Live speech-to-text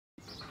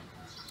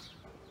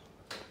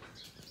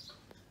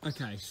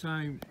Okay,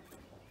 so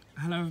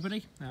hello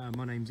everybody,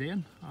 my name's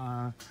Ian.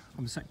 I'm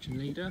a section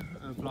leader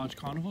of large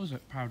carnivores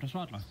at Paradise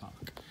Wildlife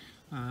Park.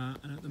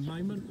 And at the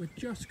moment we're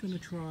just going to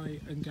try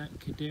and get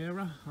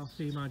Kadira, our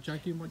female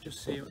jaguar. You might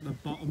just see her at the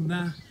bottom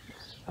there,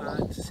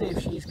 to see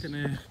if she's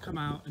going to come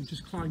out and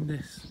just climb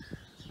this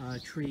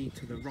tree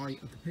to the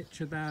right of the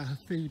picture there. Her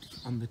food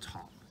on the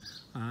top.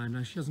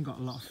 Now she hasn't got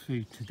a lot of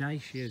food today.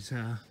 She is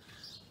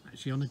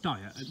actually on a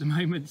diet at the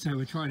moment, so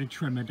we're trying to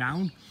trim her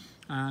down.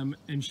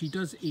 And she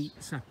does eat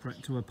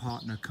separate to her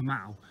partner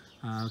Kamal.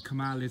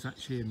 Kamal is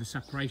actually in the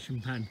separation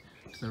pen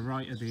to the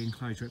right of the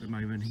enclosure at the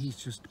moment. He's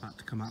just about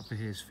to come out for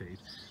his food.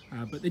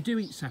 But they do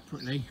eat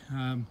separately.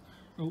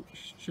 Oh,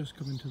 she's just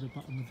coming to the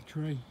bottom of the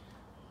tree.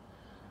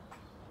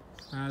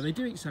 They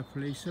do eat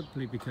separately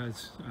simply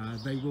because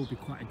they will be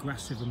quite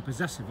aggressive and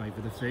possessive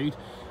over the food.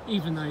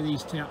 Even though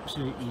these two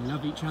absolutely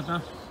love each other,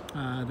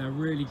 they're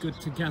really good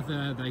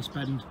together. They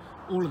spend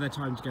all of their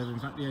time together. In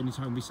fact, the only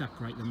time we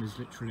separate them is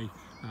literally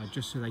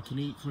just so they can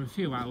eat for a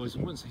few hours,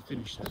 and once they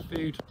finish their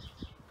food,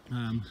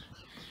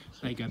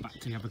 they go back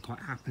together quite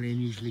happily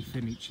and usually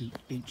finish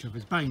each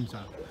other's bones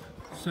up.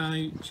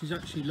 So she's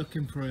actually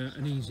looking for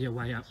an easier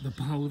way up the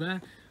pole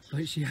there,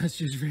 but she has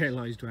just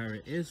realised where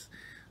it is.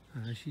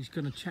 She's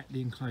going to check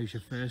the enclosure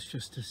first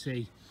just to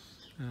see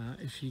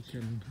if she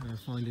can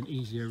find an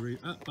easier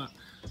route up, but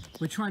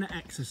we're trying to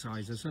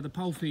exercise her, so the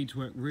pole feeds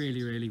work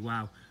really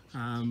well.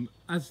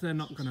 As they're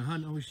not going to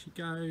hunt, oh, she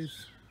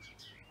goes,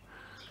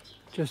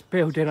 just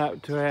building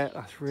up to it.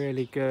 That's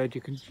really good.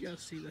 You can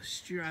just see the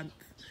strength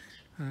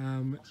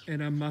in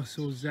her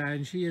muscles there,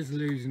 and she is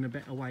losing a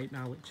bit of weight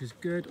now, which is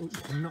good. Oh,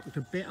 she knocked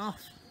a bit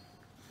off,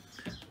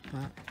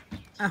 but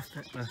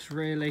effortless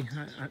really,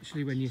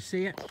 actually, when you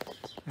see it.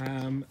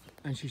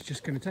 And she's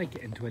just going to take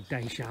it into a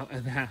day shelter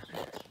there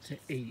to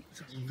eat.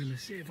 So I'm going to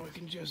see if I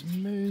can just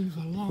move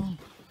along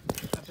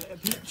a bit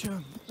of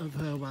picture of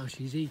her while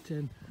she's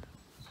eating.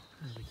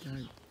 There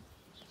we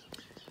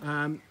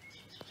go.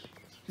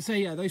 So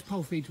yeah, those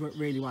pole feeds work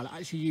really well. It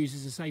actually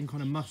uses the same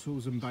kind of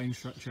muscles and bone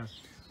structure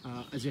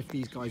as if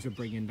these guys were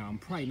bringing down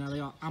prey. Now they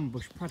are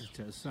ambush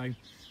predators, so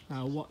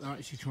what they're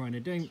actually trying to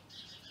do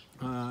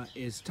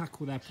is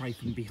tackle their prey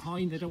from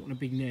behind. They don't want to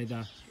be near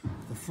the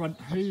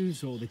front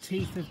hooves or the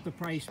teeth of the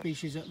prey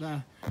species that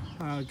they're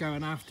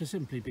going after,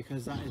 simply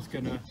because that is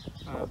going to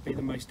be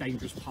the most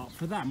dangerous part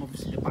for them.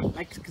 Obviously the back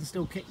legs can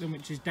still kick them,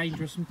 which is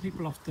dangerous, and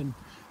people often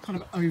kind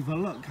of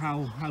overlook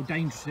how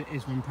dangerous it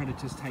is when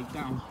predators take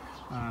down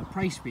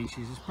prey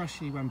species,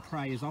 especially when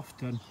prey is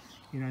often,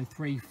 you know,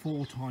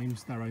 3-4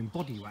 times their own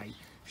body weight.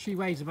 She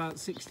weighs about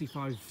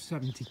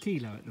 65-70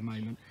 kilo at the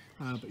moment,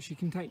 but she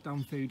can take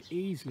down food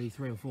easily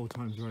 3 or 4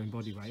 times her own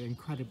body weight.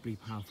 Incredibly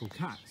powerful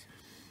cats.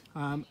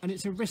 And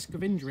it's a risk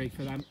of injury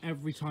for them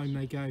every time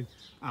they go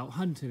out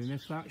hunting, and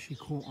if they're actually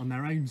caught on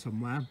their own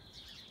somewhere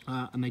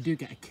and they do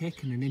get a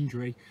kick and an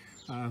injury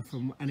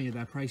from any of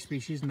their prey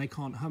species and they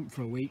can't hunt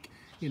for a week,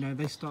 you know,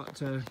 they start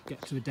to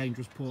get to a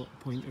dangerous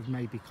point of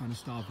maybe kind of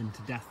starving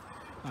to death,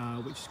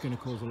 which is going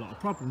to cause a lot of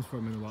problems for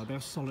them in the wild. They're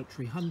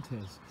solitary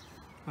hunters.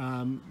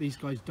 These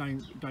guys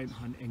don't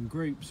hunt in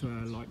groups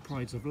like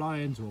prides of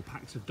lions or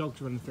packs of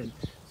dogs or anything,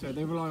 so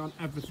they rely on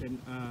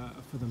everything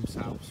for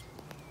themselves.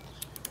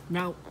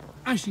 Now,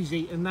 as she's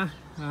eating there,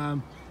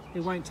 it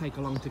won't take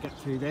long to get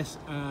through this.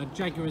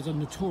 Jaguars are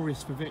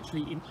notorious for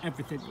virtually in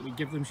everything that we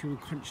give them. She will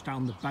crunch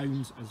down the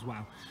bones as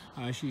well.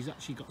 She's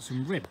actually got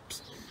some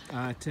ribs.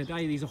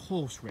 Today these are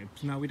horse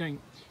ribs. Now we don't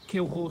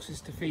kill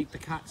horses to feed the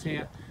cats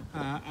here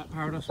at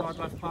Paradise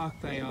Wildlife Park.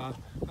 They are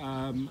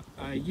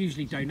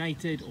usually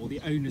donated, or the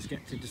owners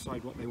get to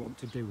decide what they want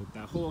to do with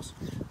their horse.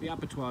 The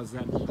abattoirs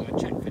then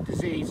check for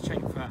disease, check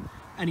for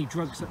any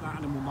drugs that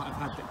animal might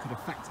have had that could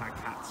affect our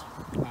cats,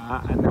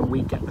 and then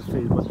we get the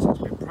food once it's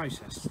been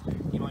processed.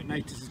 You might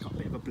notice it's got a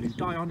bit of a blue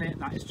dye on it.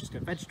 That is just a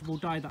vegetable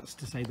dye. That's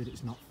to say that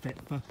it's not fit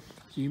for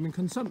human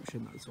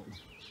consumption, that's all.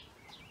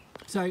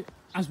 So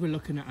as we're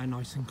looking at her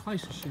nice and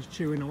close, she's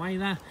chewing away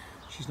there.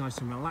 She's nice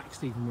and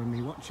relaxed even when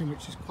we watch them,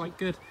 which is quite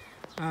good.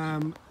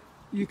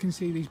 You can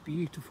see these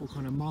beautiful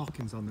kind of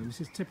markings on them.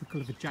 This is typical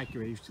of a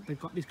jaguar. They've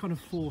got these kind of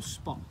 4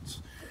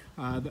 spots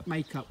that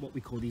make up what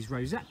we call these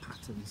rosette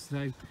patterns.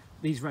 So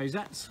these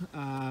rosettes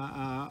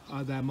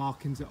are their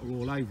markings that are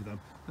all over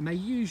them, and they're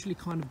usually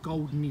kind of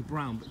goldeny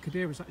brown, but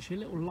Kadira is actually a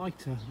little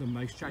lighter than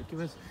most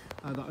jaguars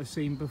that I've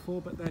seen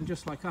before, but then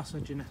just like us, her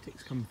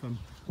genetics come from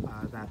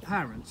their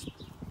parents.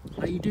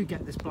 You do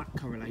get this black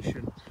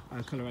coloration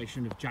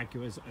of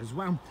jaguars as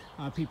well.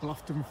 People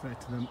often refer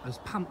to them as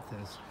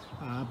panthers,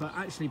 but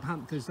actually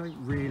panthers don't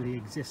really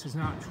exist. There's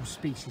no actual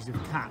species of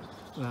cat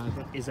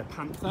that is a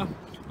panther.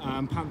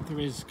 Panther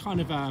is kind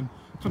of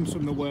comes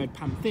from the word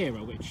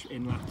panthera, which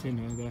in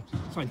Latin the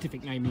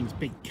scientific name means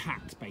big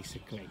cat,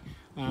 basically.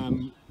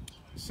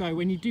 So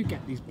when you do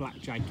get these black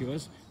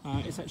jaguars,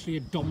 it's actually a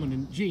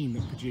dominant gene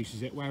that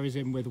produces it, whereas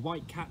with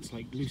white cats,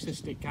 like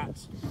leucistic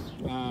cats,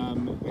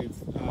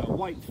 with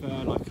white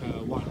fur, like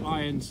white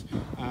lions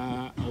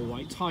or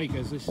white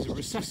tigers, this is a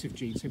recessive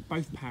gene, so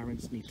both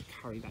parents need to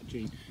carry that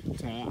gene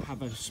to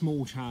have a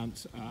small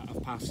chance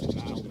of passing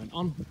the element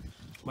on.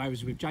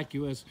 Whereas with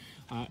Jaguars,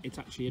 it's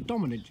actually a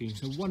dominant gene,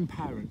 so one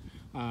parent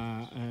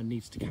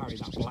needs to carry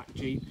that black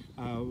gene,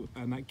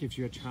 and that gives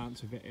you a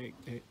chance of it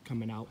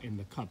coming out in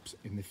the cubs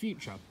in the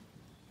future.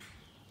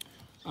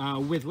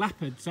 With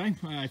leopards, though,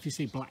 if you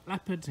see black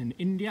leopards in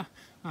India,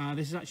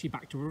 this is actually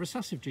back to a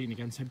recessive gene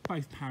again, so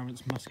both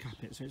parents must cap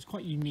it. So it's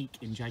quite unique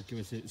in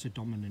Jaguars that it's a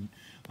dominant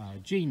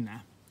gene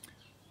there.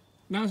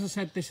 Now, as I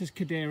said, this is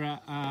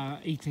Kadira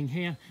eating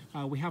here.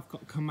 We have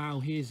got Kamal.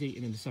 He is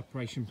eating in the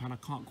separation pan. I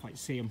can't quite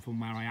see him from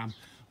where I am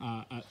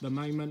at the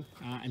moment,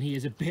 and he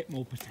is a bit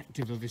more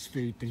protective of his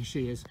food than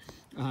she is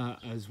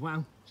as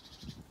well.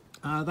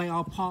 They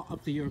are part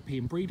of the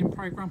European breeding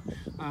programme,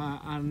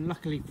 and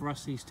luckily for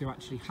us, these two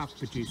actually have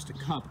produced a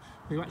cub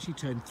who actually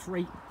turned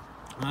 3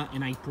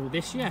 in April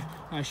this year.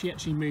 She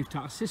actually moved to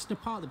our sister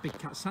part, the Big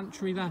Cat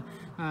Sanctuary there,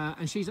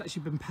 and she's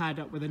actually been paired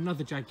up with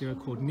another Jaguar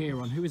called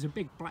Neron, who is a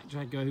big black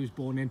Jaguar who's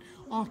born in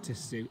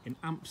Artist Zoo in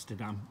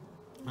Amsterdam.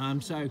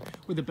 So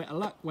with a bit of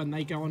luck, when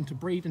they go on to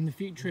breed in the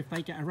future, if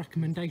they get a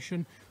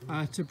recommendation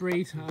to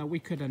breed, we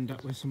could end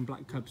up with some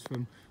black cubs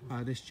from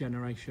this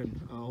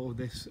generation, or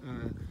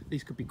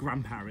these could be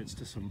grandparents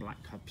to some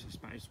black cubs, I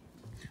suppose,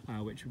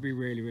 which would be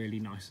really, really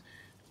nice.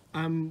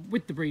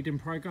 With the breeding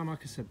programme,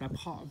 like I said, they're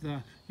part of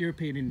the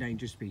European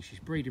Endangered Species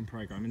breeding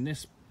programme, and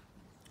this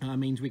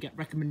means we get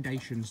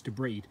recommendations to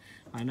breed.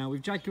 Now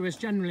with Jaguars,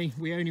 generally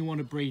we only want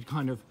to breed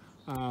kind of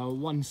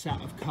one set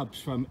of cubs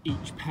from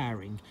each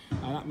pairing.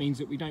 That means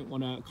that we don't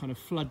want to kind of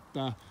flood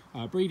the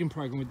breeding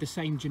program with the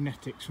same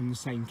genetics from the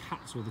same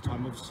cats all the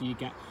time. Obviously you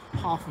get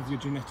half of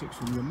your genetics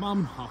from your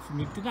mum, half from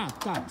your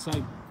dad. So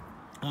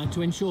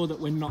to ensure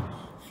that we're not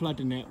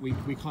flooding it, we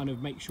kind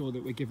of make sure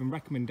that we're given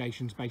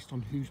recommendations based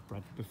on who's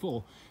bred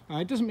before.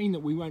 It doesn't mean that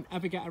we won't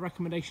ever get a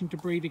recommendation to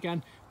breed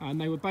again, and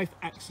they were both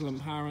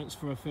excellent parents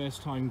for a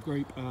first time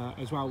group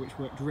as well, which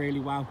worked really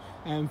well.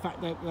 In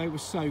fact, they were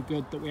so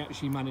good that we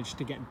actually managed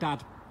to get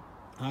Dad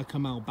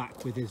Kamal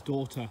back with his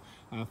daughter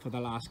for the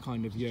last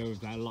kind of year of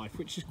their life,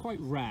 which is quite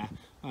rare.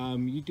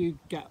 You do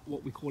get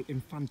what we call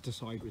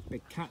infanticide with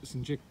big cats,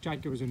 and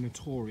Jaguars are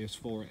notorious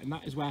for it, and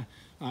that is where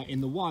in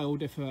the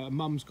wild, if a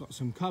mum's got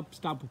some cubs,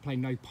 Dad will play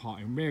no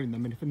part in rearing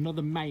them, and if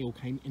another male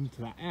came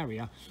into that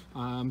area,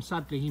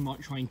 sadly he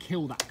might try and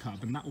kill that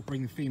cub, and that will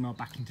bring the female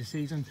back into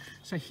season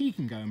so he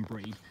can go and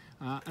breed.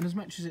 And as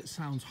much as it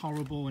sounds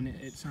horrible and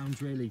it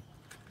sounds really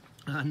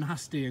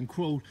nasty and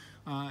cruel,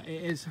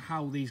 it is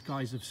how these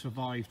guys have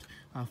survived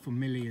for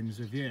millions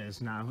of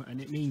years now,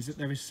 and it means that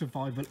there is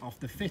survival of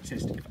the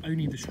fittest. If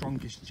only the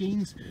strongest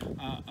genes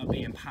are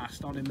being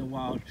passed on in the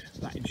wild,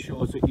 that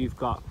ensures that you've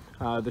got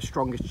the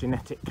strongest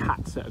genetic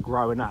cats that are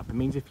growing up. It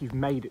means if you've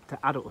made it to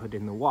adulthood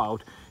in the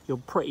wild, you're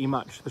pretty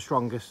much the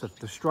strongest of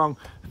the strong,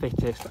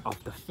 fittest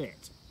of the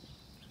fit.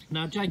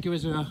 Now,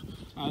 Jaguars are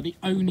the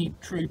only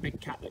true big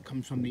cat that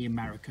comes from the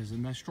Americas,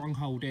 and their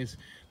stronghold is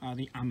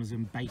the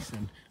Amazon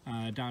basin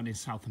down in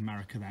South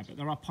America there. But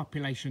there are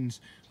populations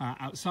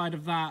outside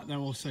of that. They're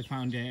also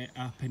found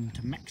up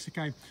into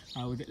Mexico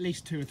with at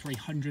least 200 or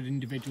 300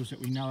 individuals that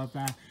we know of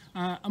there.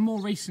 In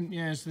more recent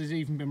years, there's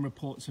even been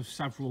reports of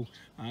several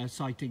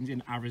sightings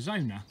in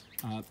Arizona,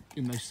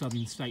 in those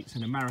southern states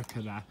in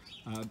America there.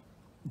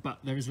 But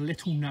there is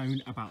little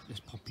known about this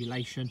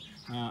population,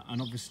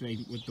 and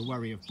obviously with the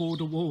worry of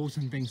border walls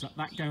and things like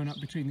that going up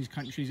between these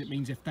countries, it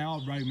means if they are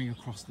roaming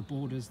across the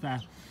borders there,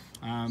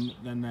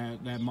 then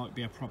there might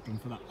be a problem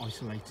for that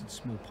isolated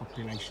small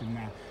population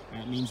there.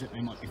 It means that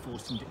they might be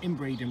forced into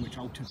inbreeding, which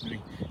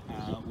ultimately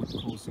would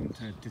cause them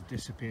to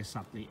disappear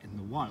sadly in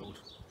the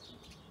wild.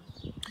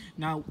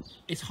 Now,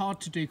 it's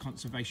hard to do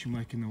conservation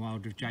work in the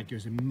wild with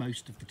Jaguars in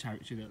most of the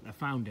territory that they're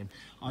found in.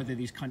 Either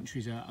these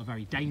countries are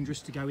very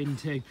dangerous to go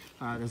into,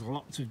 there's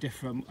lots of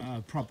different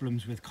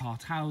problems with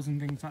cartels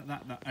and things like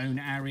that that own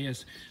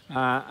areas,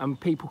 and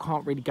people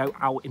can't really go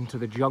out into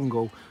the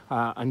jungle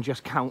and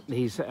just count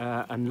these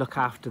and look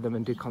after them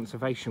and do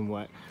conservation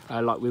work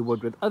like we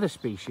would with other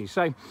species.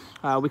 So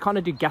we kind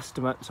of do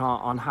guesstimates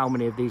on how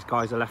many of these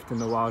guys are left in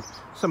the wild.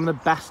 Some of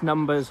the best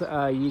numbers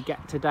you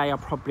get today are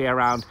probably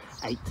around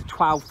 8,000 to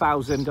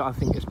 12,000. I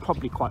think it's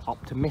probably quite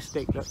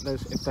optimistic that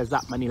if there's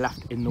that many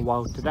left in the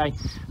wild today.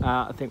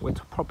 I think we're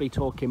probably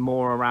talking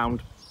more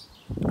around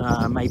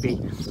maybe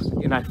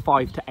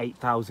 5,000 to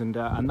 8,000,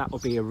 and that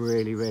would be a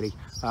really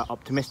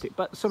optimistic.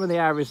 But some of the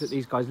areas that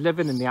these guys live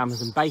in the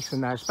Amazon basin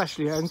there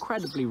especially are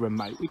incredibly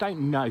remote. We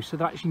don't know, so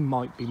there actually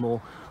might be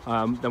more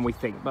than we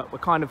think, but we're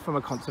kind of, from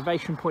a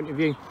conservation point of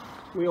view,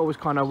 we always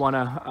kind of want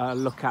to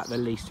look at the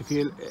least. If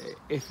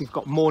you've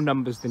got more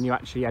numbers than you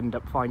actually end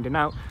up finding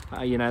out,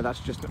 that's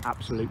just an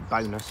absolute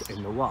bonus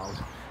in the wild.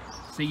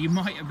 So you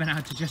might have been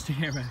able to just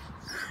hear a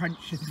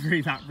crunching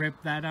through that rib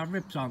there. Now,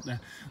 ribs aren't the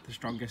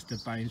strongest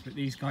of bones, but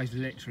these guys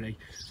literally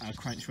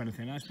crunch for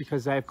anything. That's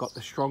because they've got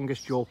the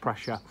strongest jaw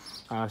pressure,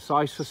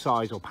 size for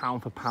size or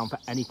pound for pound, for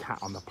any cat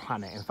on the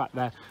planet. In fact,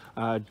 their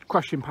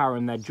crushing power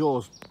in their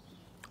jaws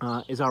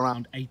is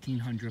around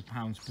 1,800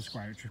 pounds per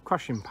square inch of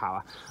crushing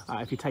power.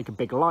 If you take a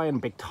big lion,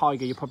 big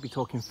tiger, you're probably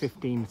talking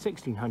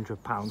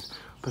 1,600 pounds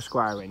per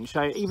square inch.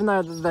 So even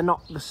though they're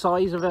not the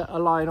size of a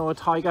lion or a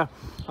tiger,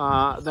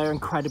 they're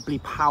incredibly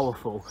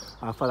powerful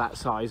for that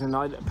size. And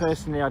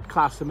personally, I'd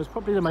class them as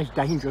probably the most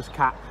dangerous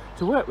cat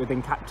to work with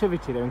in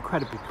captivity. They're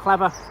incredibly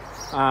clever.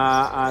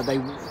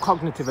 Their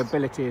cognitive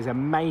ability is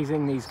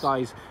amazing. These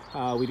guys,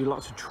 we do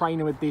lots of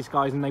training with these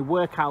guys, and they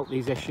work out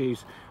these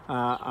issues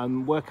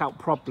and work out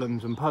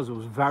problems and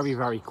puzzles very,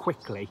 very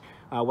quickly,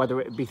 whether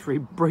it be through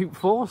brute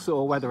force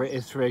or whether it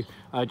is through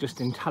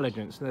just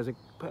intelligence. There's a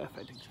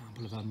perfect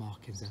example of her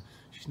markings there.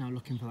 She's now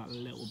looking for that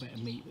little bit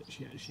of meat that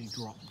she actually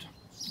dropped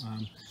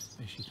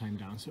as she came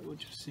down. So we'll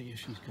just see if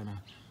she's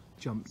gonna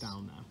jump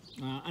down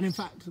there. And in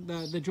fact,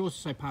 the jaws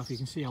are so powerful, you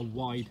can see how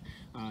wide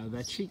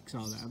their cheeks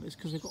are there. It's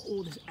because they've got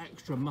all this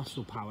extra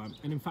muscle power.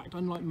 And in fact,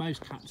 unlike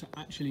most cats that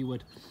actually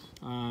would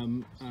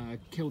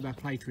kill their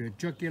prey through a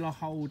jugular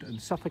hold and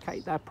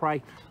suffocate their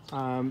prey,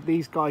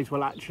 these guys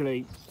will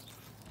actually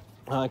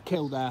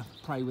kill their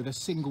prey with a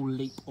single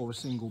leap or a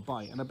single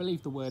bite. And I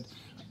believe the word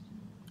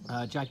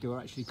Jaguar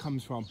actually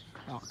comes from,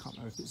 I can't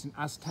remember if it's an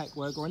Aztec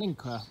word or an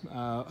Inca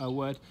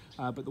word,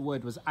 but the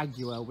word was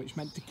aguel, which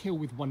meant to kill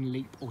with one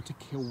leap or to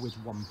kill with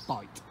one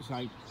bite.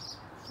 So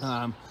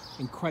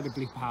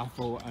incredibly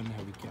powerful. And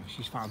there we go,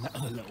 she's found that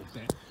other little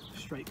bit.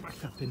 Straight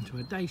back up into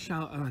a day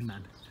shelter. And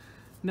then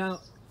now,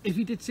 if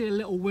you did see a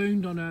little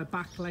wound on her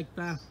back leg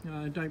there,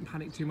 don't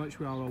panic too much,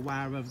 we are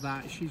aware of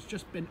that. She's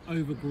just been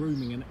over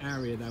grooming an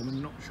area there. We're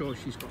not sure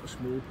if she's got a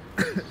small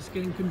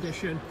skin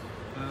condition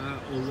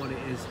or what it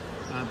is,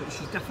 but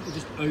she's definitely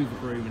just over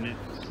grooming it.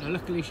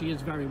 Luckily she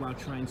is very well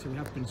trained, so we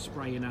have been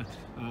spraying her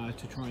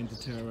to try and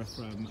deter her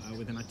from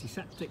with an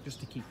antiseptic, just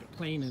to keep it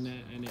clean,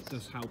 and it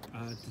does help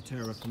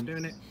deter her from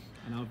doing it.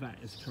 And our vet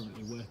is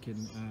currently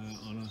working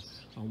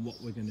on what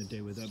we're going to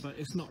do with her, but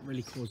it's not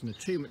really causing her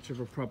too much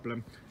of a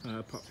problem,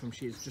 apart from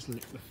she's just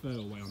licked the fur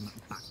away on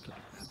that back leg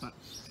there. But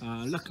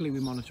luckily we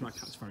monitor our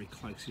cats very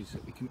closely, so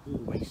that we can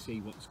always see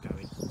what's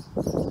going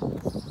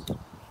on.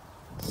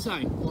 So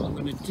what I'm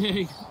going to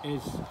do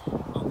is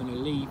I'm going to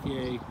leave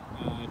you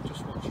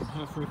just watching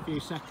her for a few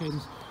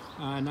seconds.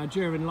 Now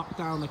during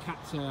lockdown, the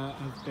cats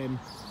have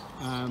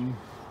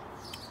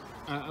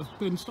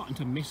been starting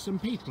to miss some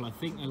people. I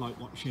think they like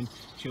watching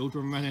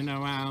children running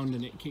around,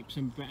 and it keeps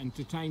them a bit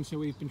entertained. So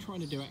we've been trying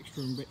to do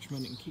extra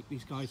enrichment and keep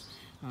these guys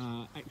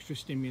extra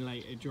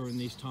stimulated during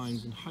these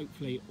times, and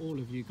hopefully all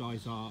of you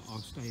guys are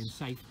staying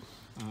safe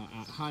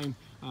at home.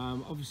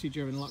 Obviously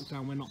during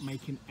lockdown we're not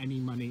making any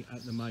money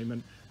at the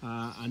moment,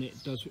 and it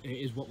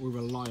is what we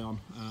rely on,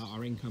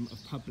 our income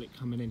of public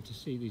coming in to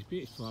see these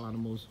beautiful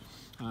animals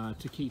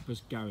to keep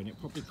us going. It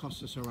probably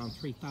costs us around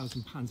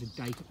 £3,000 a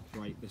day to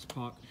operate this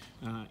park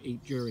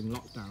during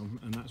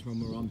lockdown, and that's when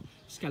we're on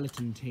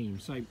skeleton team.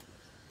 So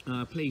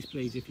please,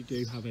 if you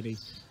do have any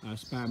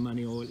spare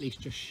money, or at least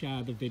just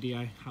share the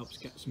video, helps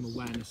get some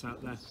awareness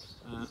out there,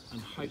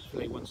 and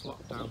hopefully once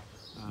lockdown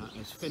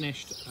is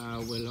finished,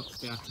 we'll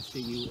be able to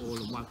see you all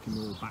and welcome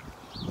you all back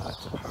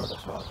to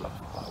Paradise Wildlife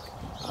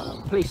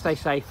Park. Please stay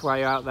safe while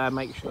you're out there.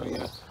 Make sure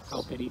you're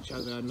helping each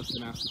other and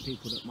looking after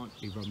people that might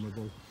be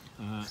vulnerable,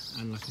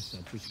 and like I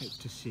said, we hope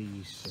to see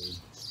you soon.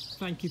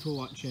 Thank you for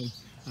watching,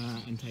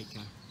 and take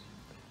care.